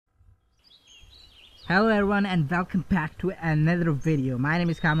Hello everyone and welcome back to another video. My name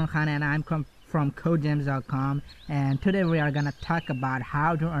is Kamran Khan and I'm from codegems.com, and today we are gonna talk about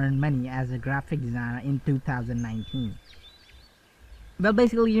how to earn money as a graphic designer in 2019. Well,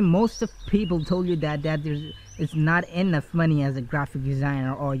 basically most of people told you that it's not enough money as a graphic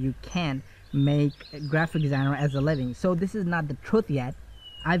designer, or you can't make a graphic designer as a living. So this is not the truth yet.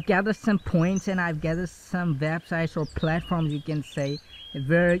 I've gathered some points and I've gathered some websites or platforms, you can say,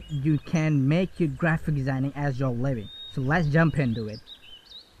 where you can make your graphic designing as your living. So let's jump into it.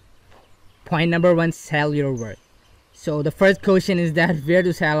 Point number one, sell your work. So the first question is that where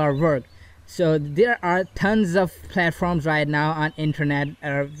to sell our work. So there are tons of platforms right now on internet,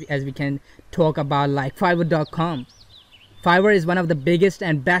 as we can talk about, like Fiverr.com. Fiverr is one of the biggest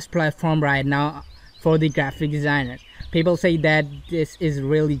and best platform right now for the graphic designers. People say that this is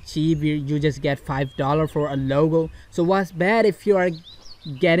really cheap, you just get $5 for a logo. So what's bad if you are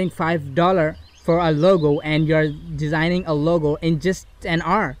getting $5 for a logo and you're designing a logo in just an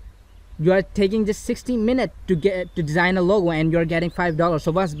hour? You are taking just 60 minutes to design a logo and you're getting $5.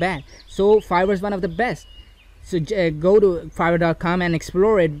 So what's bad? So Fiverr is one of the best. So go to Fiverr.com and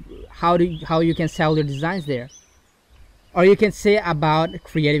explore it, how you can sell your designs there. Or you can say about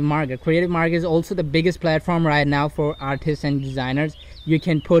Creative Market. Creative Market is also the biggest platform right now for artists and designers. You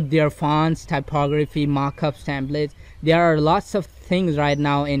can put their fonts, typography, mockups, templates. There are lots of things right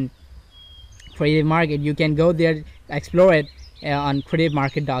now in Creative Market. You can go there, explore it on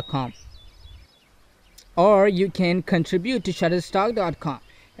creativemarket.com. Or you can contribute to shutterstock.com.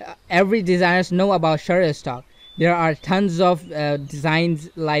 Every designer knows about Shutterstock. There are tons of designs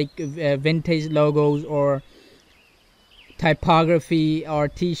like vintage logos or typography or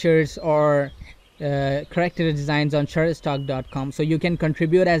t-shirts or character designs on shutterstock.com. So you can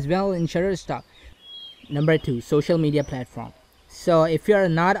contribute as well in Shutterstock. Number two, social media platform. So if you are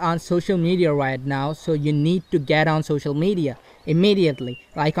not on social media right now, so you need to get on social media immediately,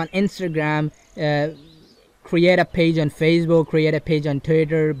 like on Instagram. Create a page on Facebook, create a page on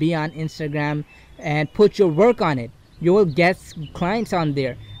Twitter, be on Instagram and put your work on it. You will get clients on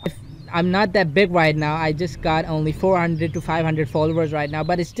there. I'm not that big right now. I just got only 400 to 500 followers right now,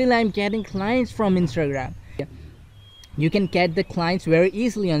 but still I'm getting clients from Instagram. You can get the clients very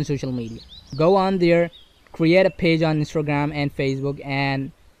easily on social media. Go on there, create a page on Instagram and Facebook,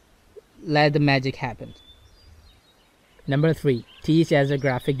 and let the magic happen. Number three, teach as a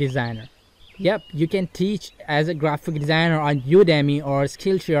graphic designer. Yep, you can teach as a graphic designer on Udemy or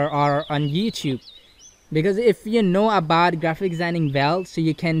Skillshare or on YouTube. Because if you know about graphic designing well, so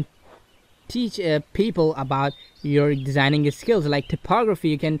you can teach people about your designing skills. Like typography,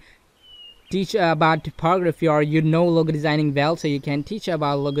 you can teach about typography, or logo designing well, so you can teach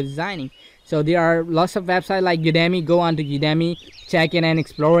about logo designing. So there are lots of websites like Udemy. Go on to Udemy, check it and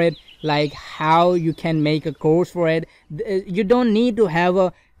explore it, like how you can make a course for it. You don't need to have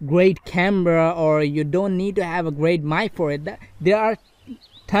a great camera, or you don't need to have a great mic for it. There are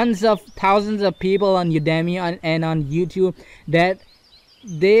thousands of people on Udemy and on YouTube that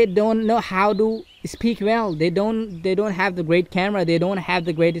they don't know how to speak well. They don't have the great camera, they don't have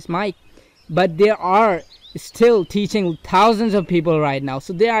the greatest mic, but they are still teaching thousands of people right now.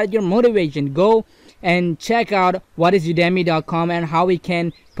 So they are your motivation. Go and check out what is udemy.com and how we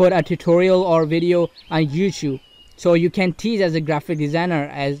can put a tutorial or video on YouTube, so you can teach as a graphic designer,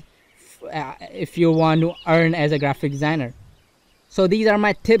 as if you want to earn as a graphic designer. So these are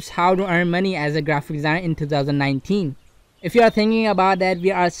my tips how to earn money as a graphic designer in 2019. If you are thinking about that we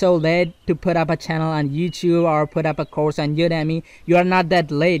are so late to put up a channel on YouTube or put up a course on Udemy, you are not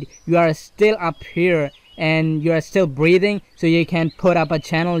that late. You are still up here and you are still breathing, so you can put up a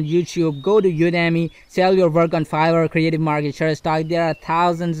channel on YouTube. Go to Udemy, sell your work on Fiverr, Creative Market, Shutterstock. There are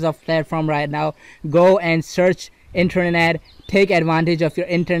thousands of platforms right now. Go and search internet, take advantage of your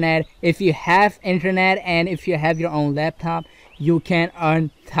internet. If you have internet and if you have your own laptop, you can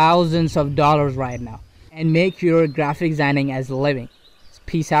earn thousands of dollars right now and make your graphic designing as a living.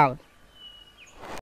 Peace out.